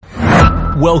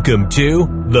Welcome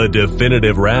to The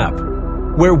Definitive Wrap,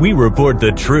 where we report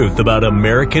the truth about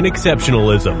American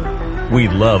exceptionalism. We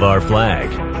love our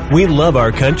flag, we love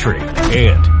our country,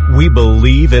 and we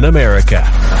believe in America.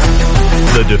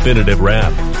 The Definitive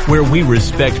Wrap, where we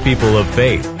respect people of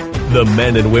faith, the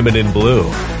men and women in blue,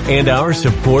 and our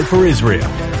support for Israel.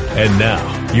 And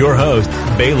now, your host,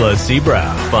 Bela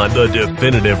Seabrow on The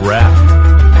Definitive Wrap.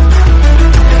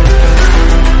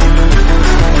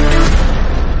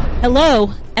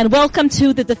 Hello, and welcome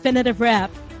to The Definitive Wrap.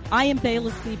 I am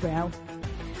Bela Seabrow.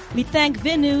 We thank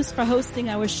VinNews for hosting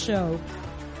our show.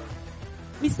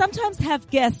 We sometimes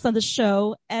have guests on the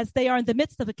show as they are in the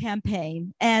midst of a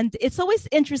campaign, and it's always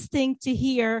interesting to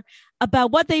hear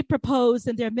about what they propose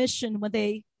in their mission when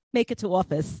they make it to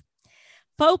office.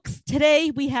 Folks, today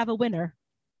we have a winner.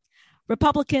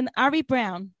 Republican Ari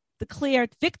Brown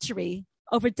declared victory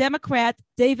over Democrat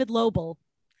David Lobel.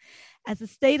 As a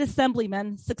state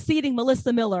assemblyman succeeding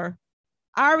Melissa Miller,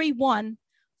 Ari won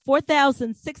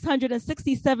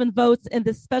 4,667 votes in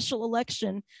this special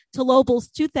election to Lobel's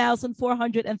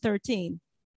 2,413.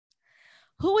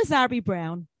 Who is Ari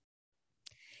Brown?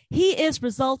 He is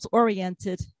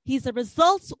results-oriented. He's a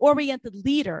results-oriented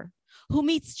leader who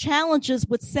meets challenges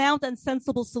with sound and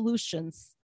sensible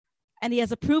solutions. And he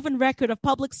has a proven record of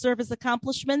public service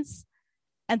accomplishments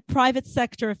and private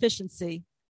sector efficiency.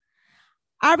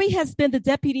 Ari has been the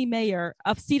deputy mayor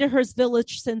of Cedarhurst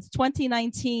Village since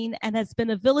 2019 and has been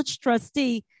a village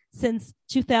trustee since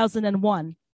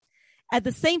 2001. At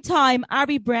the same time,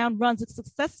 Ari Brown runs a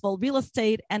successful real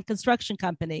estate and construction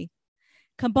company.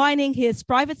 Combining his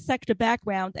private sector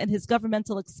background and his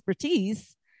governmental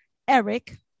expertise, Ari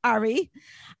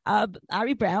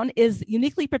Brown is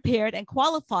uniquely prepared and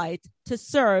qualified to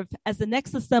serve as the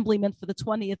next assemblyman for the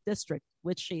 20th district,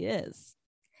 which she is.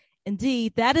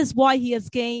 Indeed, that is why he has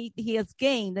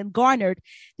gained and garnered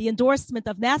the endorsement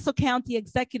of Nassau County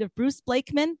Executive Bruce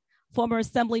Blakeman, former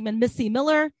Assemblyman Missy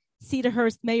Miller,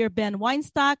 Cedarhurst Mayor Ben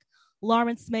Weinstock,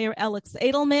 Lawrence Mayor Alex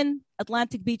Edelman,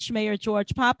 Atlantic Beach Mayor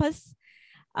George Pappas,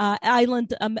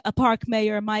 Island Park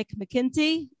Mayor Mike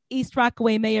McKinty, East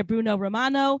Rockaway Mayor Bruno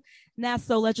Romano,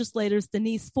 Nassau legislators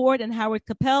Denise Ford and Howard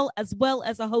Capel, as well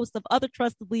as a host of other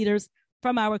trusted leaders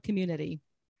from our community.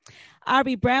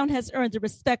 Ari Brown has earned the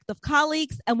respect of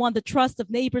colleagues and won the trust of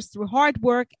neighbors through hard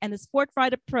work and his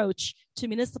forthright approach to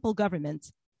municipal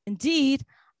government. Indeed,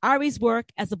 Ari's work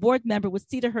as a board member with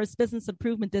Cedarhurst Business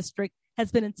Improvement District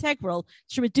has been integral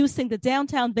to reducing the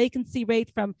downtown vacancy rate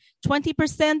from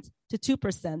 20% to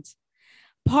 2%.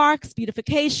 Parks,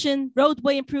 beautification,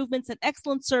 roadway improvements, and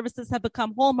excellent services have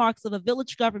become hallmarks of a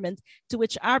village government to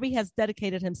which Ari has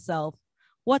dedicated himself.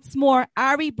 What's more,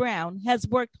 Ari Brown has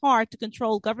worked hard to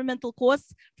control governmental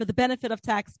costs for the benefit of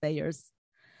taxpayers.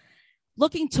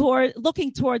 Looking toward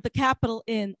the capital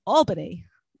in Albany,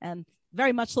 and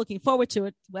very much looking forward to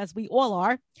it, as we all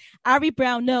are, Ari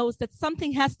Brown knows that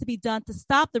something has to be done to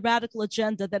stop the radical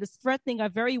agenda that is threatening our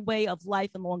very way of life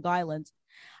in Long Island.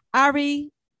 Ari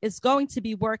is going to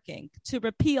be working to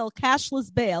repeal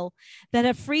cashless bail that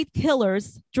have freed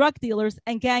killers, drug dealers,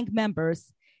 and gang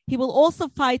members. He will also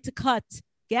fight to cut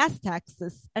gas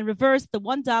taxes and reverse the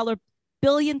 $1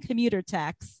 billion commuter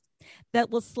tax that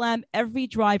will slam every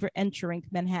driver entering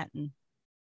Manhattan.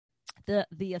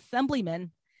 The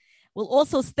assemblyman will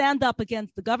also stand up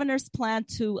against the governor's plan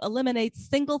to eliminate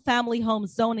single-family home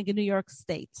zoning in New York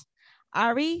State.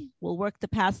 Ari will work to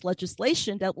pass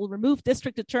legislation that will remove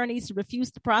district attorneys who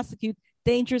refuse to prosecute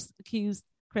dangerous accused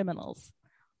criminals.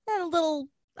 And a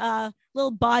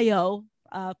little bio.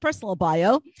 Personal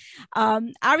bio.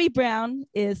 Ari Brown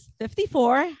is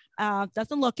 54,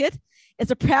 doesn't look it,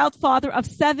 is a proud father of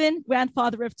 7,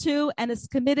 grandfather of 2, and is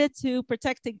committed to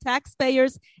protecting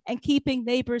taxpayers and keeping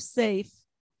neighbors safe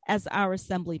as our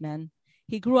assemblyman.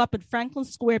 He grew up in Franklin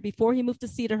Square before he moved to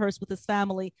Cedarhurst with his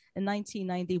family in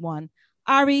 1991.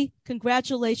 Ari,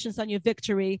 congratulations on your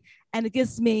victory, and it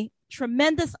gives me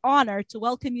tremendous honor to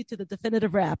welcome you to The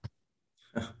Definitive Wrap.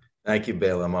 Thank you,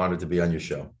 Bela. I'm honored to be on your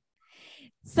show.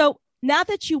 So now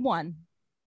that you won,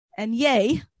 and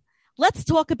yay, let's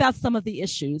talk about some of the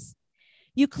issues.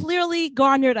 You clearly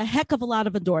garnered a heck of a lot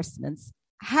of endorsements.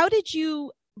 How did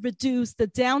you reduce the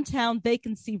downtown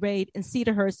vacancy rate in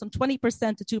Cedarhurst from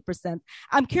 20% to 2%?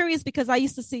 I'm curious because I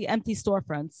used to see empty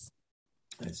storefronts.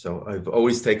 And so I've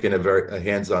always taken a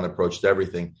hands-on approach to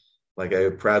everything. Like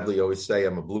I proudly always say,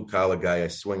 I'm a blue-collar guy. I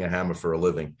swing a hammer for a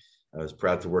living. I was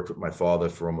proud to work with my father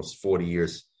for almost 40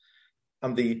 years.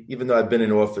 Even though I've been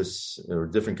in office or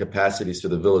different capacities for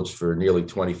the village for nearly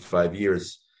 25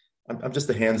 years, I'm just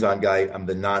a hands-on guy. I'm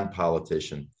the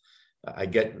non-politician. I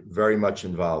get very much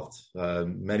involved.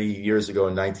 Many years ago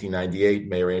in 1998,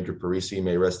 Mayor Andrew Parisi,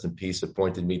 may rest in peace,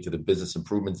 appointed me to the Business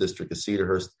Improvement District of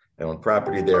Cedarhurst. I own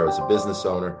property there. I was a business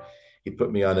owner. He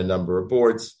put me on a number of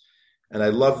boards. And I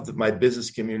loved my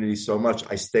business community so much,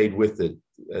 I stayed with it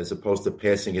as opposed to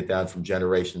passing it down from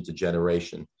generation to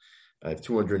generation. I have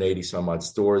 280 some odd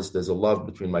stores. There's a love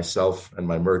between myself and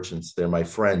my merchants. They're my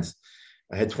friends.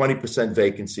 I had 20%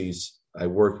 vacancies. I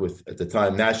worked with, at the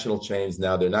time, national chains.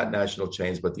 Now they're not national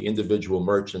chains, but the individual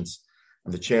merchants.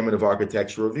 I'm the chairman of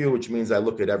Architecture Review, which means I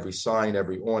look at every sign,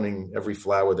 every awning, every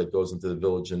flower that goes into the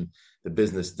village and the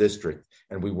business district,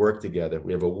 and we work together.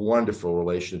 We have a wonderful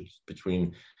relationship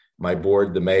between my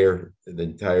board, the mayor,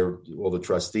 all the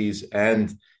trustees,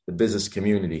 and the business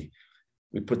community.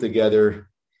 We put together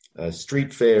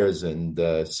street fairs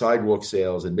and sidewalk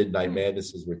sales and midnight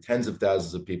madnesses where tens of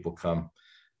thousands of people come.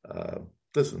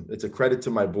 Listen, it's a credit to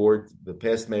my board, the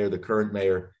past mayor, the current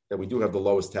mayor, that we do have the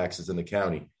lowest taxes in the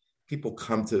county. People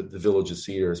come to the village of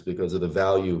Cedars because of the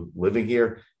value living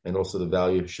here and also the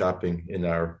value of shopping in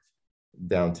our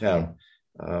downtown.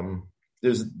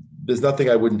 There's nothing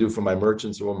I wouldn't do for my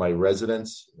merchants or my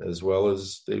residents, as well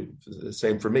as the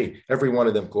same for me. Every one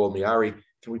of them called me, Ari,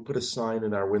 can we put a sign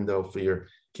in our window for your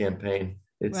campaign?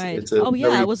 It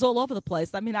was all over the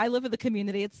place. I mean, I live in the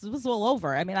community. It was all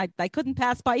over. I mean, I couldn't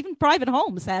pass by. Even private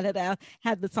homes had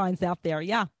the signs out there.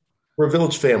 Yeah. We're a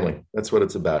village family. That's what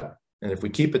it's about. And if we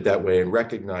keep it that way and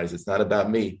recognize it's not about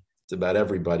me, it's about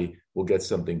everybody, we'll get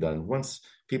something done. Once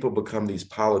people become these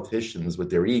politicians with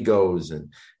their egos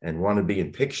and want to be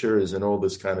in pictures and all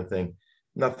this kind of thing,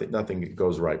 nothing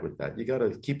goes right with that. You got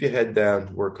to keep your head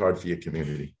down, work hard for your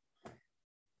community.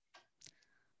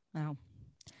 Wow.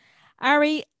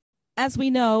 Ari, as we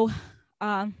know,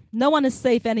 no one is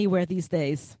safe anywhere these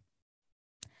days.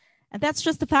 And that's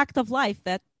just a fact of life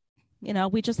that,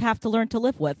 we just have to learn to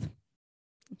live with.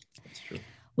 That's true.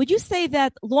 Would you say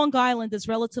that Long Island is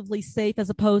relatively safe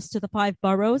as opposed to the 5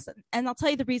 boroughs? And I'll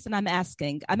tell you the reason I'm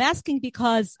asking. I'm asking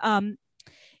because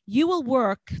you will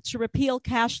work to repeal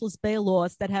cashless bail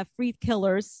laws that have freed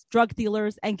killers, drug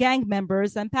dealers, and gang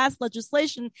members, and pass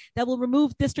legislation that will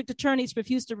remove district attorneys who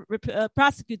refuse to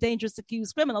prosecute dangerous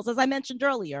accused criminals, as I mentioned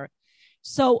earlier.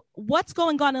 So what's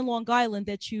going on in Long Island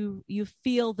that you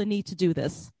feel the need to do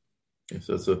this?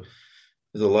 So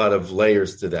there's a lot of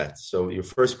layers to that. So your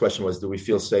first question was, do we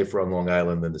feel safer on Long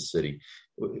Island than the city?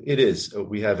 It is.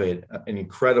 We have an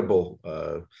incredible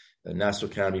Nassau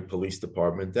County Police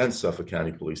Department and Suffolk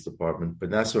County Police Department, but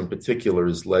Nassau in particular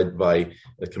is led by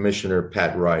Commissioner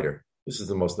Pat Ryder. This is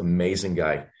the most amazing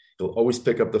guy. He'll always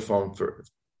pick up the phone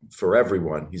for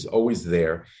everyone. He's always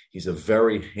there. He's a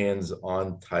very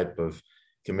hands-on type of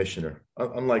commissioner,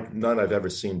 unlike none I've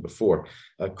ever seen before.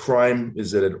 Crime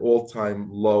is at an all-time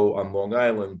low on Long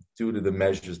Island due to the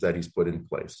measures that he's put in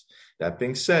place. That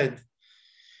being said,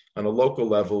 on a local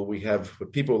level, we have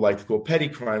what people like to call petty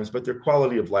crimes, but they're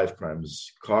quality of life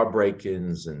crimes, car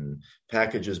break-ins and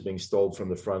packages being stolen from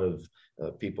the front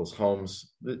of people's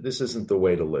homes. This isn't the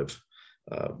way to live.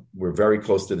 We're very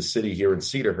close to the city here in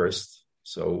Cedarhurst,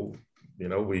 so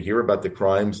we hear about the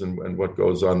crimes and what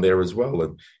goes on there as well.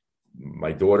 And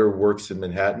my daughter works in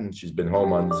Manhattan. She's been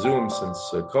home on Zoom since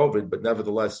COVID, but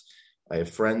nevertheless, I have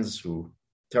friends who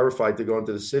terrified to go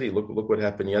into the city. Look what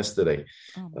happened yesterday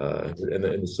in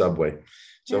the subway.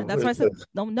 So yeah, that's why I said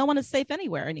no one is safe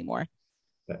anywhere anymore.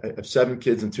 I have 7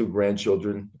 kids and 2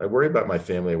 grandchildren. I worry about my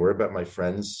family. I worry about my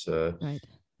friends. Right.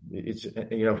 It's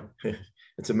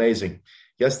amazing.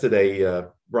 Yesterday,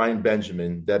 Brian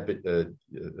Benjamin,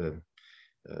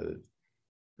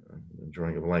 I'm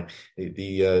drawing a blank.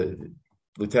 The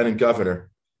lieutenant governor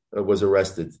was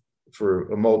arrested for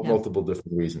multiple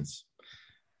different reasons.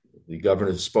 The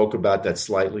governor spoke about that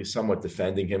slightly, somewhat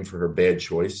defending him for her bad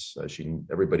choice.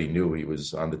 Everybody knew he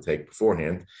was on the take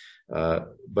beforehand.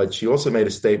 But she also made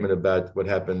a statement about what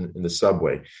happened in the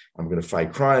subway. I'm going to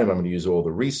fight crime. I'm going to use all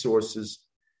the resources.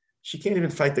 She can't even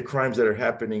fight the crimes that are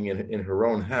happening in her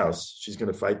own house. She's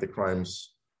going to fight the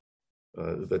crimes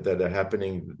that are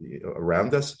happening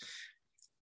around us.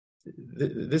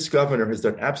 This governor has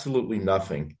done absolutely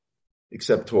nothing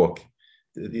except talk.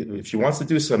 If she wants to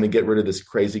do something, get rid of this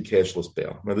crazy cashless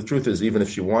bail. Now, the truth is, even if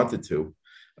she wanted to,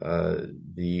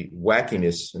 the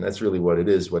wackiness, and that's really what it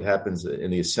is, what happens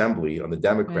in the assembly on the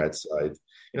Democrat side,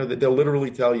 they'll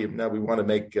literally tell you, now we want to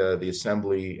make the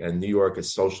assembly and New York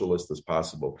as socialist as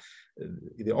possible.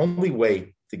 The only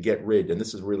way to get rid, and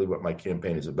this is really what my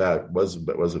campaign is about, was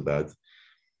about,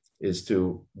 is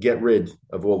to get rid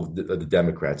of all of the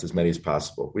Democrats, as many as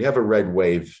possible. We have a red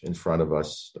wave in front of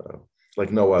us.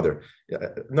 like no other.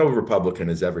 No Republican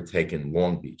has ever taken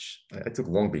Long Beach. I took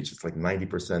Long Beach. It's like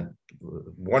 90%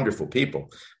 wonderful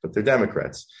people, but they're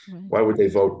Democrats. Right. Why would they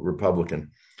vote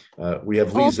Republican? We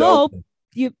have Lee Zeldin.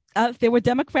 There were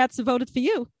Democrats who voted for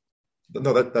you.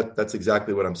 No, that's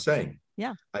exactly what I'm saying.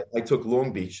 Yeah. I took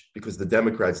Long Beach because the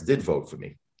Democrats did vote for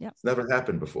me. Yeah. It's never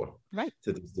happened before. Right.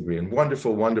 To this degree. And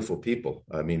wonderful, wonderful people.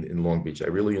 I mean, in Long Beach, I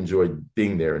really enjoyed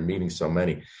being there and meeting so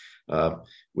many.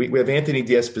 We have Anthony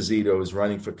D'Esposito who's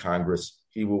running for Congress.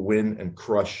 He will win and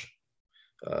crush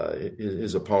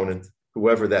his opponent,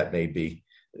 whoever that may be.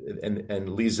 And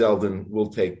Lee Zeldin will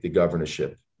take the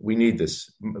governorship. We need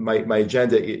this. My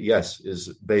agenda, yes, is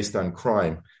based on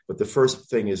crime. But the first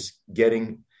thing is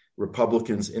getting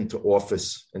Republicans into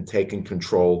office and taking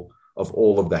control of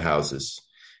all of the houses.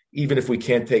 Even if we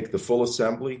can't take the full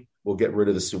assembly, we'll get rid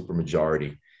of the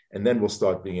supermajority. And then we'll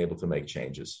start being able to make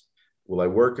changes. Will I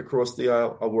work across the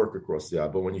aisle? I'll work across the aisle.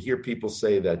 But when you hear people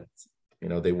say that,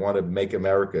 they want to make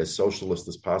America as socialist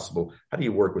as possible, how do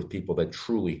you work with people that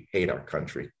truly hate our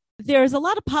country? There's a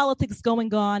lot of politics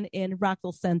going on in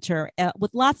Rockville Center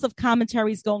with lots of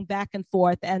commentaries going back and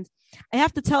forth. And I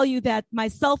have to tell you that my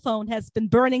cell phone has been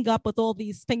burning up with all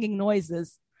these pinging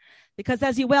noises. Because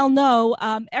as you well know,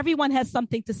 everyone has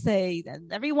something to say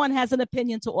and everyone has an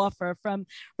opinion to offer, from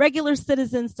regular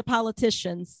citizens to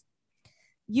politicians.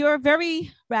 You're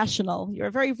very rational. You're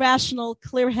a very rational,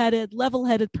 clear-headed,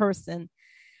 level-headed person.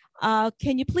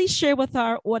 Can you please share with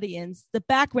our audience the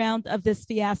background of this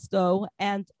fiasco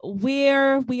and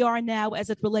where we are now as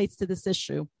it relates to this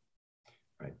issue?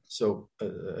 Right. So,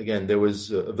 again, there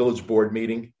was a village board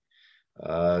meeting.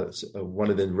 One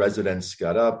of the residents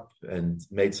got up and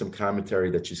made some commentary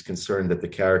that she's concerned that the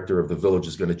character of the village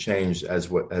is going to change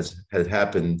as had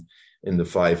happened in the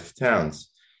 5 towns.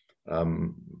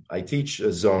 I teach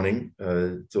zoning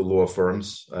to law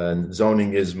firms, and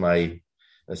zoning is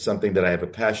something that I have a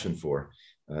passion for.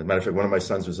 As a matter of fact, one of my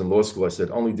sons was in law school. I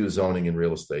said, only do zoning in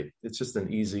real estate. It's just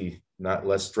an easy, not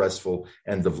less stressful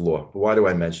end of law. But why do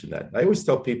I mention that? I always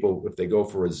tell people, if they go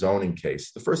for a zoning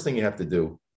case, the first thing you have to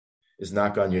do is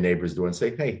knock on your neighbor's door and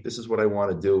say, hey, this is what I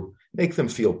want to do. Make them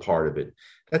feel part of it.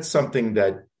 That's something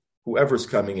that whoever's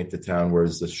coming into town, whether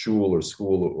it's a shul or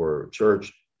school or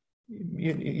church,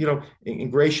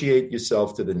 ingratiate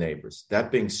yourself to the neighbors.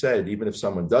 That being said, even if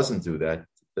someone doesn't do that,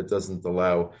 that doesn't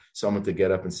allow someone to get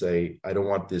up and say, I don't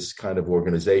want this kind of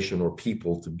organization or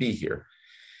people to be here.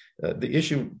 The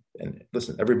issue, and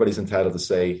listen, everybody's entitled to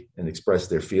say and express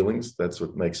their feelings. That's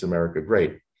what makes America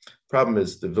great. Problem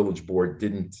is, the village board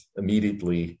didn't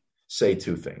immediately say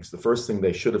 2 things. The first thing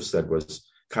they should have said was,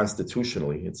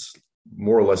 constitutionally, it's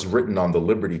more or less written on the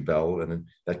Liberty Bell, and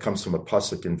that comes from a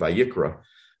pasuk in Vayikra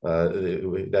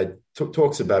that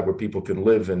talks about where people can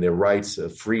live and their rights,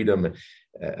 freedom,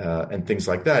 and things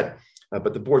like that.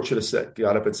 But the board should have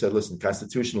got up and said, listen,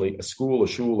 constitutionally, a school, a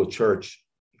shul, a church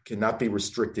cannot be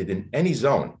restricted in any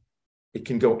zone. It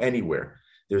can go anywhere.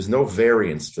 There's no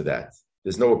variance for that.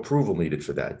 There's no approval needed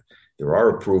for that. There are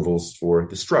approvals for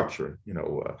the structure,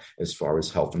 as far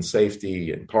as health and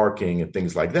safety and parking and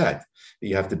things like that.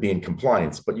 You have to be in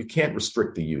compliance, but you can't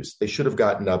restrict the use. They should have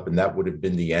gotten up, and that would have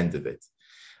been the end of it.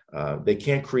 They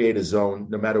can't create a zone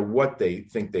no matter what they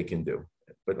think they can do.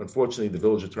 But unfortunately, the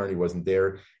village attorney wasn't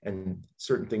there, and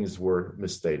certain things were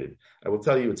misstated. I will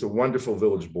tell you, it's a wonderful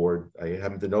village board. I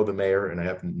happen to know the mayor, and I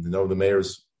happen to know the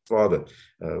mayor's father.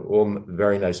 All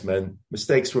very nice men.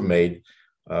 Mistakes were made.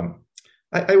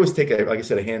 I always take, like I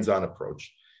said, a hands-on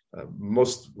approach.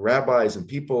 Most rabbis and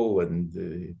people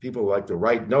like to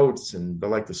write notes and they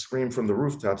like to scream from the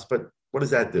rooftops, but what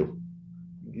does that do?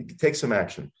 You take some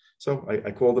action. So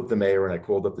I called up the mayor and I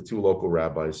called up the 2 local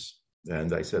rabbis,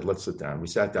 and I said, let's sit down. We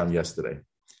sat down yesterday.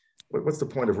 What's the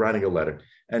point of writing a letter?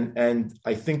 And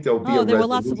I think there'll be there were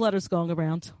lots of letters going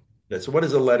around. So what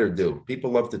does a letter do?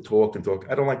 People love to talk and talk.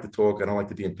 I don't like to talk. I don't like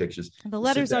to be in pictures. And the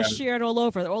letters are shared all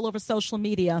over social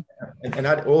media. And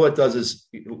all it does is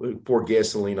pour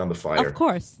gasoline on the fire. Of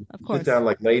course. Sit down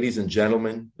like ladies and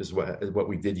gentlemen is what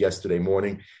we did yesterday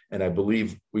morning. And I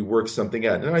believe we worked something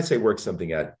out. And when I say work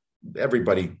something out,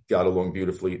 everybody got along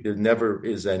beautifully. There never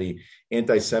is any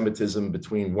anti-Semitism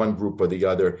between one group or the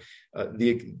other.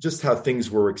 Just how things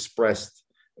were expressed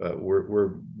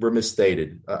were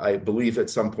misstated. I believe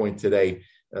at some point today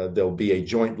there'll be a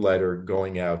joint letter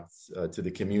going out to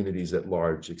the communities at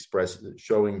large,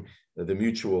 showing the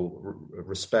mutual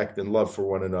respect and love for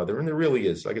one another. And there really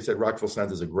is. Like I said, Rockville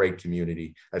Center is a great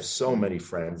community. I have so many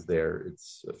friends there.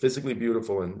 It's physically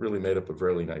beautiful and really made up of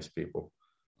really nice people.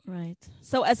 Right.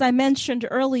 So, as I mentioned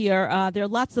earlier, there are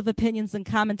lots of opinions and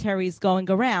commentaries going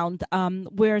around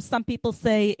where some people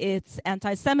say it's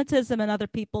anti-Semitism, and other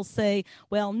people say,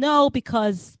 "Well, no,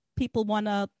 because people want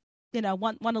to,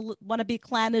 want to be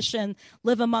clannish and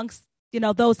live amongst,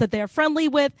 those that they're friendly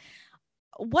with."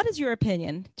 What is your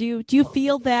opinion? Do you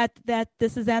feel that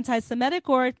this is anti-Semitic,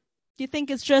 or do you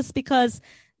think it's just because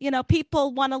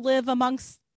people want to live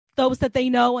amongst those that they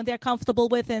know and they're comfortable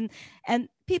with, and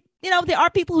there are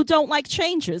people who don't like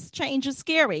changes. Change is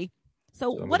scary. So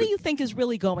what do you think is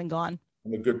really going on?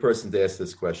 I'm a good person to ask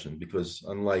this question because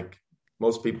unlike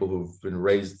most people who've been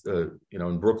raised,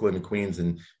 in Brooklyn and Queens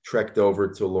and trekked over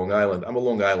to Long Island, I'm a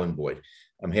Long Island boy.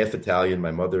 I'm half Italian.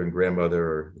 My mother and grandmother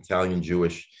are Italian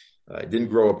Jewish. I didn't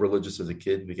grow up religious as a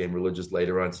kid, became religious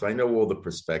later on. So I know all the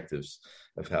perspectives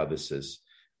of how this is.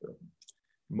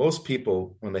 Most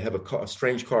people, when they have a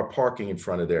strange car parking in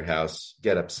front of their house,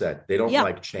 get upset. They don't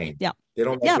like change. Yeah. They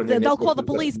don't like when they'll call the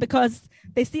police because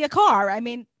they see a car. I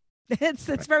mean,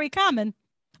 it's very common.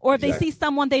 Or if they see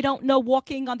someone they don't know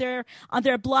walking on their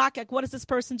block, like, what is this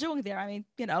person doing there? I mean,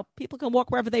 people can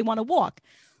walk wherever they want to walk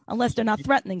unless they're not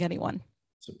threatening anyone.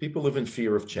 So people live in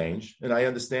fear of change. And I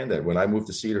understand that. When I moved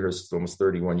to Cedarhurst almost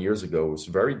 31 years ago, it was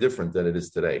very different than it is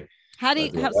today.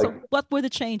 So what were the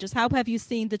changes? How have you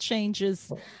seen the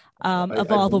changes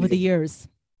evolve over the years?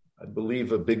 I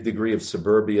believe a big degree of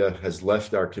suburbia has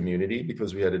left our community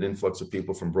because we had an influx of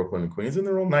people from Brooklyn and Queens, and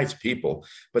they're all nice people,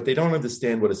 but they don't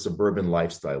understand what a suburban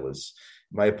lifestyle is.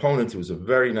 My opponent, who was a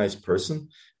very nice person,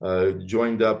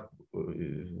 joined up,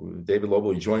 David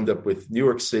Lobel, he joined up with New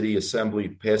York City Assembly,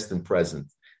 past and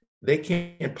present. They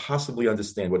can't possibly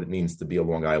understand what it means to be a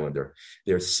Long Islander.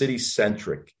 They're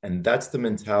city-centric, and that's the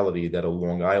mentality that a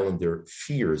Long Islander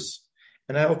fears.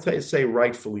 And I'll say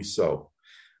rightfully so.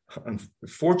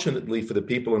 Unfortunately for the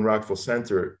people in Rockville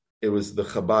Center, it was the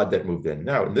Chabad that moved in.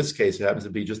 Now, in this case, it happens to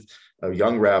be just a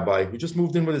young rabbi who just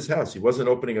moved in with his house. He wasn't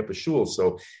opening up a shul.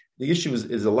 So the issue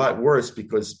is a lot worse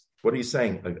because, what are you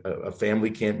saying? A family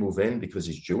can't move in because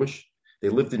he's Jewish? They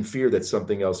lived in fear that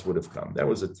something else would have come. That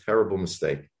was a terrible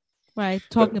mistake. Right,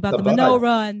 talking about the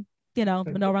menorah and,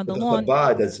 menorah on the lawn.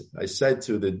 Chabad, as I said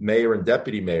to the mayor and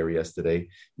deputy mayor yesterday,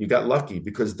 you got lucky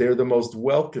because they're the most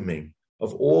welcoming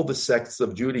of all the sects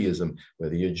of Judaism,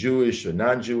 whether you're Jewish or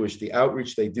non-Jewish. The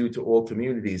outreach they do to all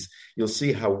communities, you'll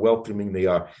see how welcoming they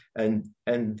are. And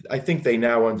I think they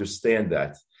now understand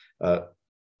that.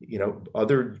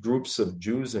 Other groups of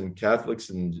Jews and Catholics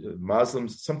and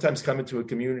Muslims sometimes come into a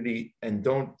community and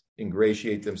don't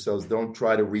ingratiate themselves, don't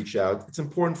try to reach out. It's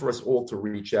important for us all to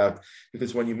reach out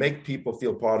because when you make people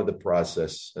feel part of the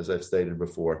process, as I've stated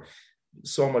before,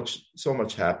 so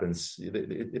much happens.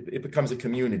 It becomes a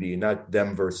community, not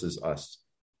them versus us.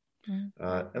 Mm-hmm.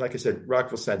 And like I said,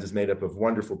 Rockville Center is made up of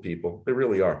wonderful people. They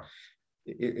really are.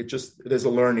 There's a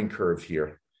learning curve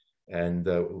here, and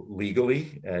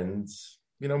legally and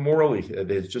morally,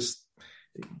 there's just.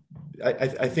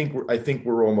 I think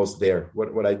we're almost there.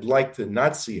 What I'd like to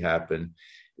not see happen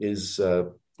is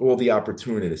all the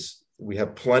opportunists. We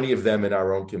have plenty of them in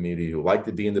our own community who like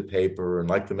to be in the paper and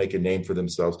like to make a name for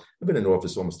themselves. I've been in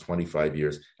office almost 25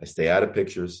 years. I stay out of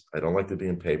pictures. I don't like to be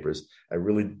in papers. I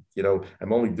really,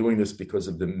 I'm only doing this because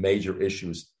of the major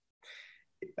issues.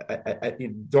 I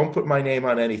don't put my name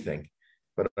on anything,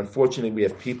 but unfortunately, we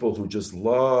have people who just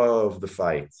love the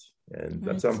fight, and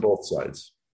that's on both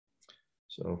sides.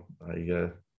 So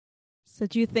So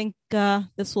do you think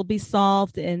this will be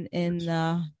solved in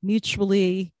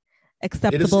mutually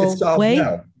acceptable way?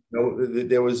 Now.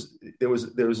 There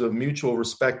was a mutual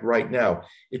respect right now.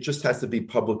 It just has to be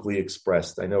publicly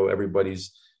expressed. I know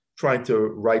everybody's trying to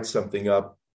write something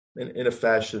up in a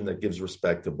fashion that gives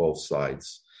respect to both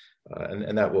sides,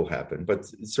 and that will happen. But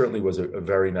it certainly was a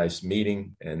very nice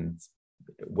meeting and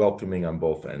welcoming on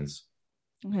both ends.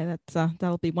 Okay,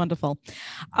 that'll be wonderful.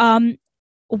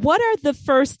 What are the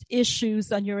first issues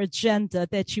on your agenda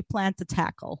that you plan to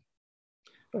tackle?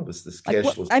 Oh, this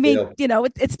cashless.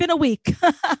 It's been a week.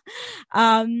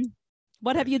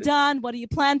 What have you done? What do you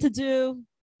plan to do?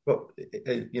 Well,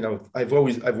 I've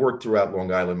worked throughout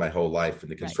Long Island my whole life in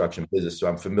the construction business, so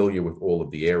I'm familiar with all of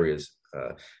the areas.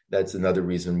 That's another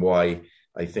reason why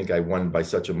I think I won by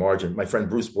such a margin. My friend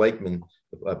Bruce Blakeman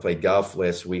played golf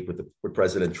last week with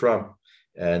President Trump.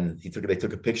 And they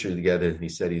took a picture together, and he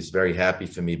said he's very happy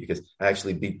for me because I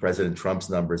actually beat President Trump's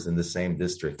numbers in the same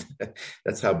district.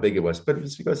 That's how big it was. But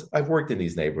it's because I've worked in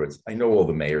these neighborhoods. I know all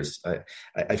the mayors.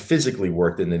 I physically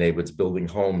worked in the neighborhoods, building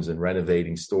homes and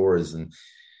renovating stores. And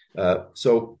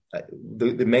so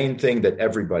the main thing that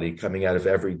everybody coming out of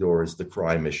every door is the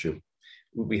crime issue.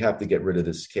 we have to get rid of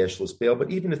this cashless bail.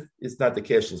 But even if it's not the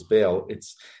cashless bail,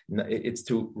 it's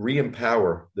to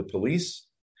re-empower the police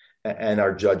and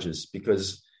our judges,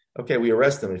 because, okay, we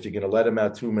arrest them. If you're going to let them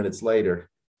out 2 minutes later,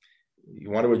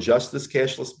 you want to adjust this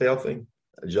cashless bail thing,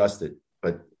 adjust it,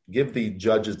 but give the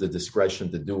judges the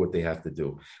discretion to do what they have to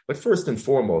do. But first and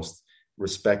foremost,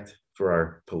 respect for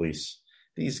our police.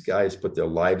 These guys put their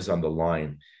lives on the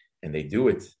line, and they do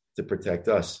it to protect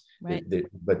us. Right.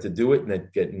 But to do it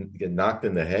and get knocked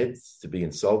in the head, to be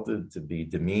insulted, to be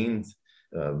demeaned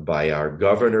by our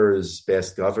governors,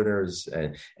 past governors,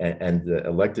 and the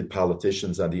elected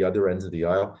politicians on the other ends of the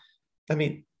aisle, I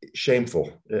mean,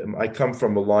 shameful. I come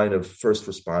from a line of first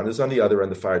responders. On the other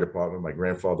end, the fire department. My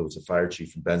grandfather was a fire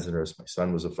chief in Bensonhurst. My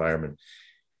son was a fireman.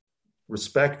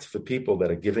 Respect for people that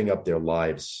are giving up their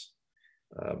lives.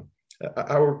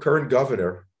 Our current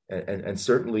governor, and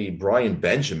certainly Brian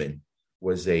Benjamin,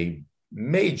 was a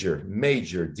major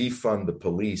defund the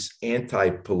police,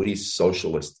 anti-police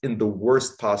socialist in the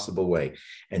worst possible way.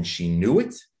 And she knew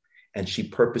it, and she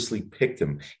purposely picked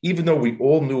him, even though we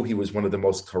all knew he was one of the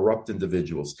most corrupt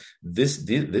individuals. This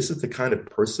is the kind of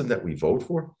person that we vote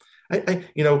for.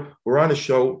 We're on a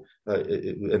show,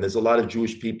 and there's a lot of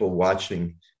Jewish people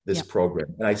watching this program.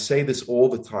 And I say this all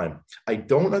the time. I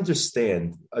don't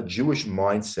understand a Jewish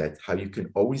mindset, how you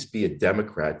can always be a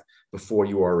Democrat before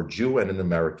you are a Jew and an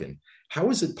American. How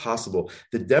is it possible?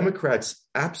 The Democrats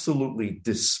absolutely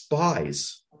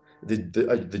despise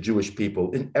the Jewish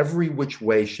people in every which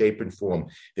way, shape, and form.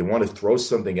 They want to throw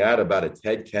something out about a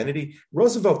Ted Kennedy.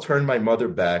 Roosevelt turned my mother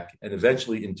back and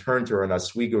eventually interned her in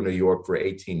Oswego, New York for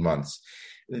 18 months.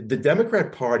 The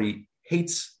Democrat Party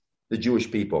hates the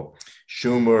Jewish people.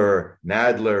 Schumer,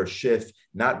 Nadler, Schiff,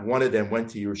 not one of them went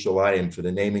to Yerushalayim for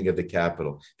the naming of the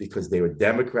capital, because they were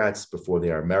Democrats before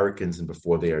they are Americans and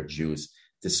before they are Jews.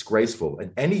 Disgraceful.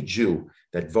 And any Jew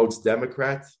that votes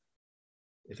Democrat,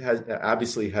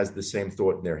 obviously has the same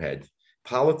thought in their head.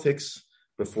 Politics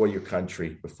before your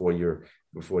country, before your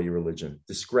religion.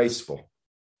 Disgraceful.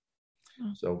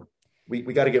 So we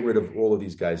got to get rid of all of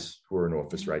these guys who are in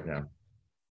office right now.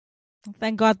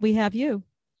 Thank God we have you.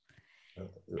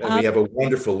 And we have a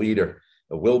wonderful leader,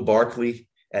 Will Barkley,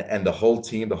 and the whole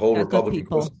team, the whole Republican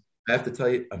Party. I have to tell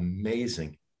you,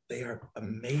 amazing. They are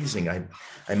amazing.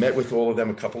 I met with all of them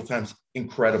a couple of times.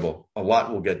 Incredible. A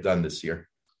lot will get done this year.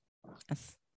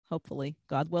 Yes, hopefully,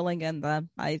 God willing. And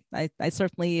I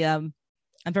certainly I'm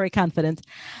very confident.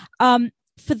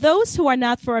 For those who are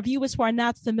not, for our viewers who are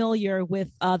not familiar with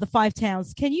the five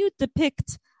towns, can you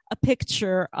depict a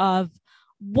picture of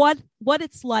what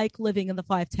it's like living in the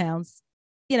five towns?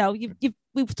 You know,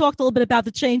 we've talked a little bit about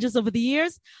the changes over the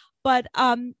years, but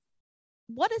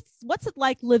what's it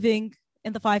like living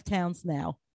in the five towns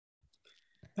now?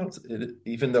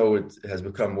 Even though it has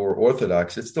become more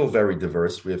orthodox, it's still very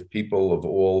diverse. We have people of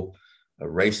all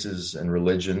races and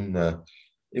religion.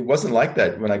 It wasn't like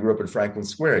that when I grew up in Franklin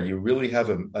Square. You really have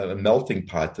a melting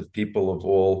pot of people of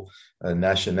all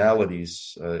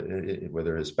nationalities,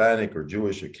 whether Hispanic or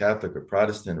Jewish or Catholic or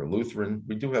Protestant or Lutheran.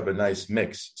 We do have a nice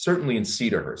mix, certainly in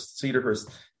Cedarhurst. Cedarhurst,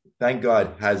 thank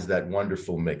God, has that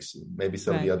wonderful mix. Maybe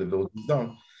some of the other villages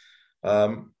don't.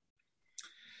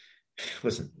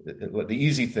 Listen, the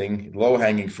easy thing,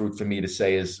 low-hanging fruit for me to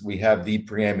say is we have the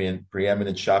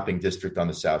preeminent shopping district on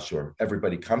the South Shore.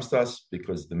 Everybody comes to us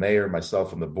because the mayor,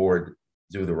 myself, and the board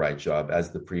do the right job, as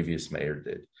the previous mayor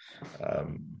did.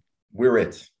 We're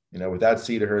it. You know, without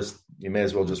Cedarhurst, you may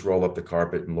as well just roll up the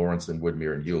carpet in Lawrence and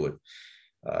Woodmere and Hewlett.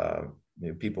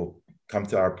 People come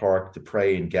to our park to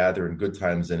pray and gather in good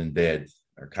times and in bad.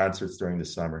 Our concerts during the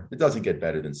summer. It doesn't get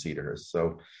better than Cedarhurst.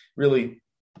 So really,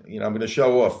 I'm going to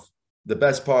show off. The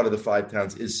best part of the five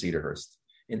towns is Cedarhurst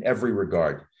in every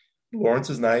regard.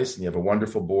 Lawrence is nice, and you have a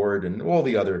wonderful board, and all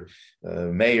the other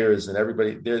mayors and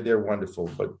everybody, they're wonderful,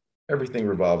 but everything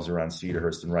revolves around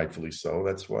Cedarhurst, and rightfully so.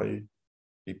 That's why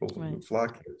people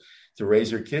flock to raise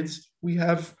their kids. We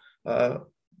have,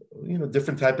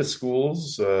 different type of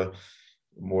schools,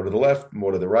 more to the left,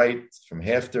 more to the right, from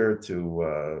Hafter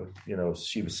to,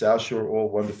 Shiva South Shore, all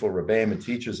wonderful rebbeim and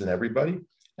teachers and everybody.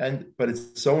 But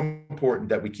it's so important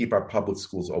that we keep our public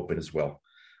schools open as well.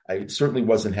 I certainly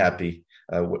wasn't happy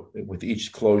with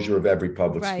each closure of every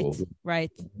public school.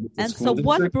 Right. And so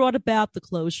what brought about the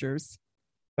closures?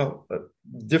 Well,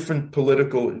 different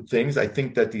political things. I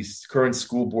think that the current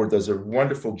school board does a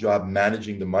wonderful job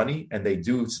managing the money, and they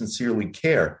do sincerely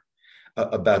care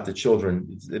about the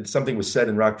children. Something was said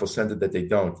in Rockville Center that they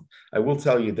don't. I will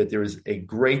tell you that there is a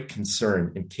great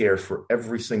concern and care for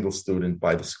every single student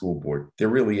by the school board. There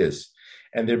really is.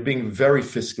 And they're being very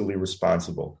fiscally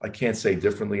responsible. I can't say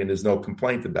differently, and there's no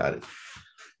complaint about it.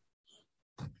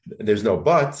 There's no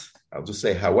but. I'll just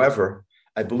say, however,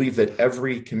 I believe that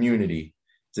every community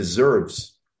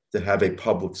deserves to have a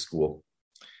public school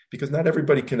because not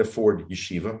everybody can afford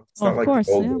yeshiva. It's not Of like course,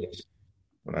 the old yeah. days.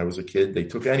 When I was a kid, they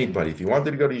took anybody. If you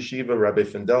wanted to go to yeshiva, Rabbi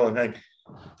Findel and Hank,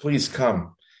 please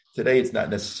come. Today, it's not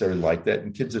necessarily like that,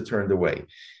 and kids are turned away.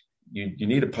 You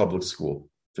need a public school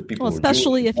for people Well, who are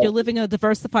especially Jewish. if you're living in a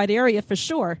diversified area, for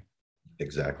sure.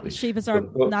 Exactly. Yeshivas are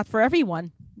not for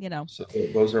everyone, So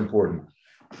those are important.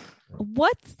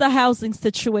 What's the housing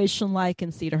situation like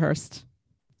in Cedarhurst?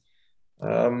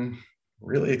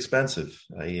 Really expensive.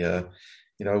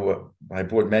 I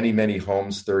bought many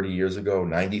homes 30 years ago,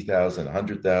 90,000,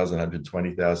 100,000,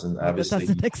 120,000. Obviously, That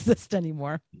doesn't exist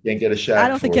anymore. You can't get a shack. I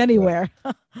don't think anywhere.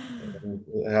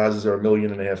 Houses are $1.5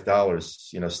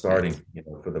 million, starting,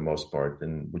 for the most part,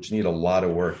 and which need a lot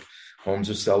of work. Homes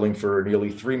are selling for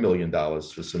nearly $3 million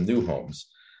for some new homes.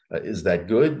 Is that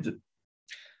good?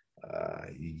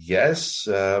 Yes.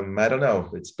 I don't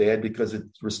know. It's bad because it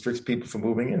restricts people from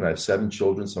moving in. I have 7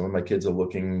 children. Some of my kids are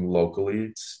looking locally.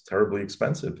 It's terribly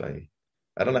expensive.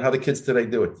 I don't know how the kids today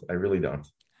do it. I really don't.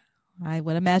 I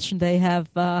would imagine they have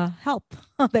help.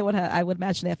 I would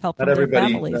imagine they have help from Not their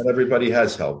families. Not everybody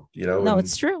has help. No,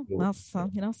 it's true. Well,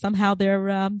 somehow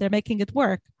they're making it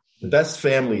work. The best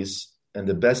families and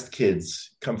the best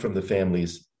kids come from the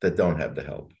families that don't have the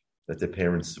help, that their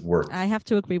parents work. I have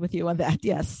to agree with you on that.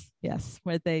 Yes,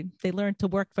 where they learn to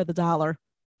work for the dollar,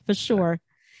 for sure.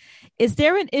 Is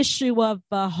there an issue of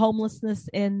homelessness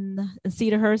in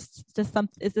Cedarhurst?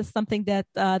 Is this something that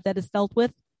is dealt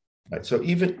with? Right. So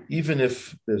even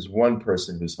if there's one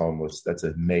person who's homeless, that's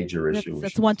a major issue.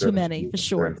 That's one too many, for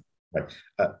sure. Right.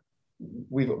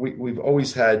 We've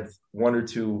always had 1 or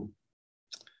 2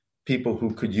 people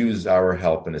who could use our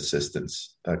help and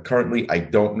assistance. Currently, I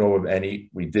don't know of any.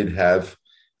 We did have.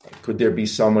 Could there be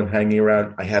someone hanging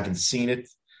around? I haven't seen it,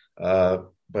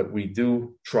 but we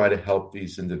do try to help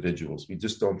these individuals. We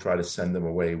just don't try to send them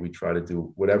away. We try to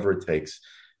do whatever it takes.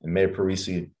 And Mayor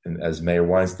Parisi, and as Mayor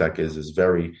Weinstock is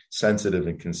very sensitive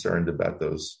and concerned about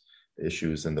those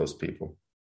issues and those people.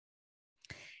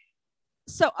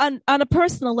 So on a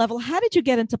personal level, how did you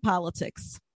get into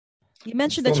politics? You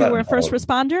mentioned that you were a first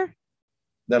responder?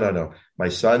 No. My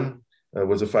son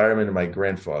was a fireman and my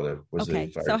grandfather was a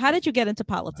fireman. So how did you get into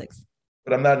politics?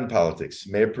 But I'm not in politics.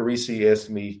 Mayor Parisi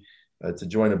asked me to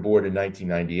join a board in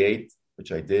 1998,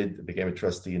 which I did. I became a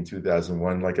trustee in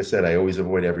 2001. Like I said, I always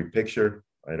avoid every picture.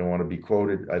 I don't want to be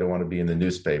quoted. I don't want to be in the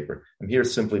newspaper. I'm here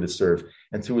simply to serve.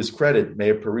 And to his credit,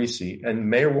 Mayor Parisi, and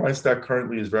Mayor Weinstock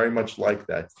currently is very much like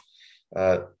that.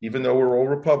 Even though we're all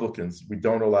Republicans, we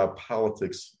don't allow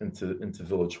politics into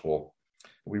Village Hall.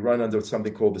 We run under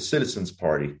something called the Citizens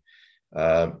Party.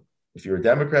 If you're a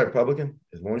Democrat, Republican,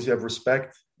 as long as you have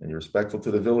respect and you're respectful to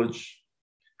the village,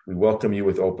 we welcome you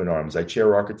with open arms. I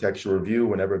chair architecture review.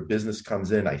 Whenever business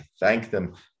comes in, I thank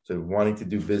them for wanting to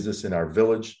do business in our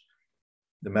village,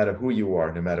 no matter who you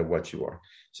are, no matter what you are.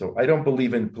 So I don't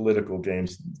believe in political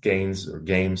gains or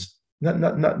games.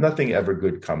 Nothing ever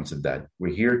good comes of that.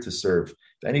 We're here to serve.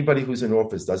 If anybody who's in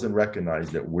office doesn't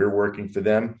recognize that we're working for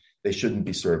them, they shouldn't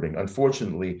be serving.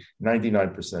 Unfortunately,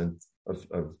 99%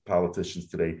 of politicians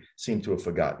today seem to have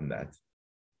forgotten that.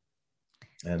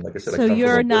 And like I said, so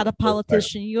you're not a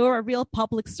politician. You're a real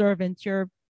public servant. You're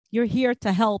here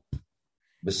to help.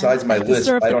 Besides my list,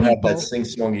 I don't have that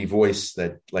sing-songy voice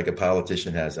that like a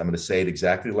politician has. I'm going to say it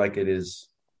exactly like it is.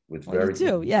 You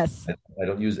do, yes. I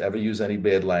don't ever use any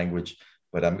bad language,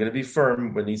 but I'm going to be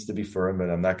firm when it needs to be firm,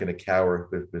 and I'm not going to cower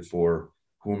before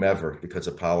whomever because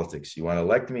of politics. You want to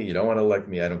elect me, you don't want to elect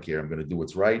me, I don't care. I'm going to do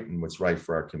what's right and what's right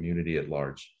for our community at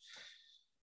large.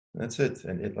 That's it.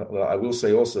 And I will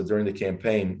say also during the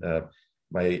campaign,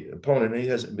 my opponent, he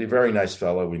has a very nice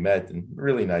fellow. We met, and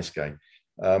really nice guy.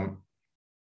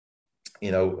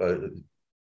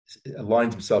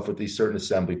 Aligned himself with these certain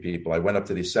assembly people. I went up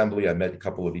to the assembly. I met a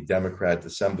couple of the Democrat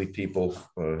assembly people,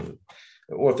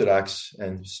 Orthodox,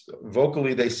 and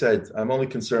vocally they said, "I'm only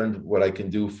concerned what I can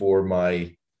do for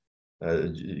my,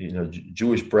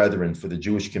 Jewish brethren, for the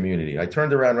Jewish community." I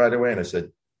turned around right away and I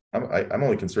said, "I'm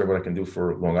only concerned what I can do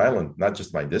for Long Island, not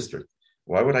just my district.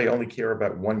 Why would I only care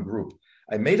about one group?"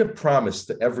 I made a promise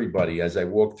to everybody as I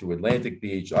walked through Atlantic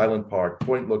Beach, Island Park,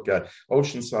 Point Lookout,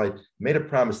 Oceanside, made a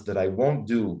promise that I won't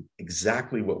do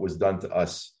exactly what was done to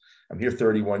us. I'm here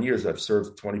 31 years. I've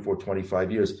served 24,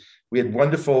 25 years. We had a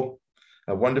wonderful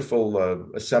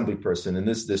assembly person in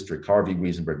this district, Harvey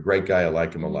Wiesenberg, great guy. I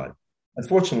like him a lot.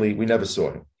 Unfortunately, we never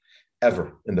saw him,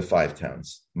 ever, in the 5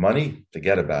 towns. Money,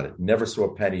 forget about it. Never saw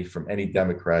a penny from any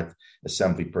Democrat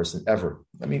assembly person, ever.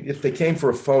 I mean, if they came for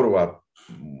a photo op,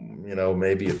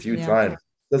 maybe a few times,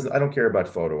 I don't care about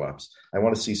photo ops. I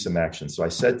want to see some action. So I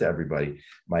said to everybody,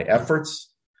 my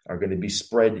efforts are going to be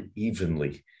spread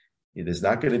evenly. It is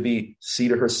not going to be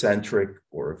Cedar centric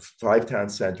or Five-Town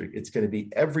centric. It's going to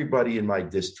be everybody in my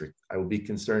district. I will be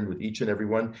concerned with each and every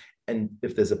one. And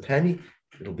if there's a penny,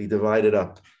 it'll be divided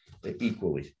up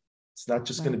equally. It's not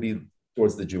just going to be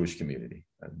towards the Jewish community.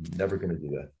 I'm never going to do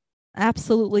that.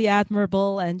 Absolutely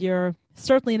admirable. And you're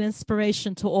certainly an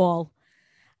inspiration to all.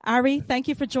 Ari, thank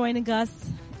you for joining us.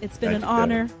 It's been an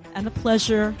honor and a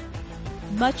pleasure.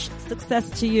 Much success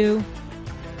to you.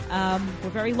 We're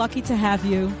very lucky to have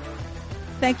you.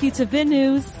 Thank you to VIN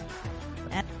News.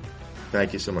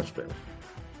 Thank you so much, Bela.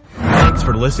 Thanks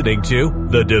for listening to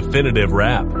The Definitive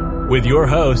Wrap with your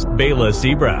host, Bela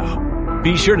Seabrow.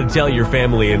 Be sure to tell your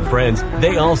family and friends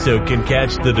they also can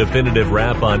catch The Definitive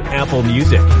Wrap on Apple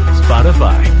Music,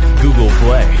 Spotify, Google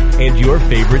Play, and your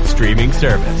favorite streaming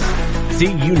service.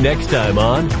 See you next time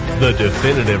on The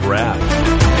Definitive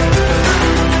Wrap.